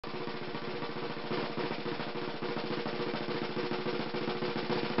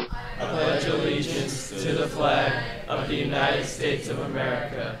pledge allegiance to the flag of the United States of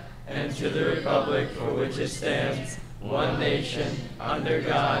America and to the republic for which it stands, one nation, under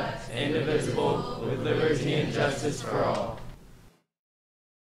God, indivisible, with liberty and justice for all.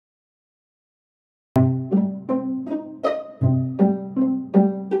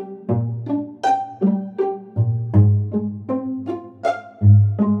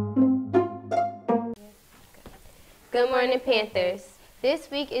 Good morning, Panthers.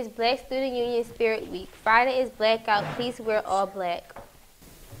 This week is Black Student Union Spirit Week. Friday is Blackout. Please wear all black.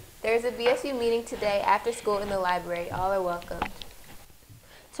 There's a BSU meeting today after school in the library. All are welcome.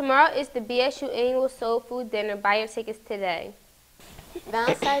 Tomorrow is the BSU annual Soul Food Dinner. Buy your tickets today.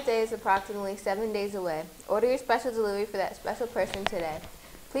 Valentine's Day is approximately 7 days away. Order your special delivery for that special person today.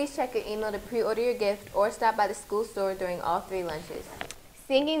 Please check your email to pre-order your gift or stop by the school store during all 3 lunches.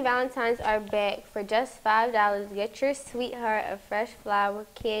 Singing Valentines are back. For just $5, get your sweetheart a fresh flower,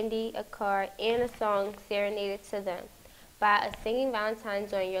 candy, a card, and a song serenaded to them. Buy a Singing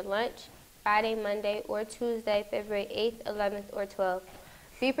Valentines during your lunch, Friday, Monday, or Tuesday, February 8th, 11th, or 12th.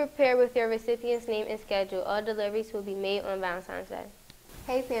 Be prepared with your recipient's name and schedule. All deliveries will be made on Valentine's Day.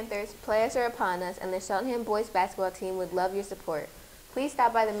 Hey Panthers, playoffs are upon us, and the Cheltenham boys basketball team would love your support. Please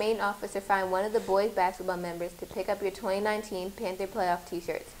stop by the main office or find one of the boys basketball members to pick up your 2019 Panther Playoff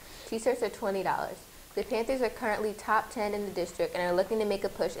t-shirts. T-shirts are $20. The Panthers are currently top 10 in the district and are looking to make a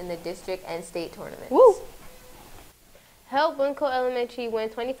push in the district and state tournaments. Woo! Help Winco Elementary win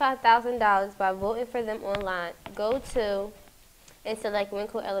 $25,000 by voting for them online. Go to and select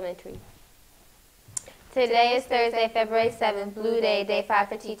Winco Elementary. Today is Thursday, February 7th, Blue Day, Day 5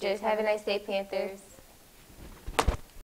 for teachers. Have a nice day, Panthers.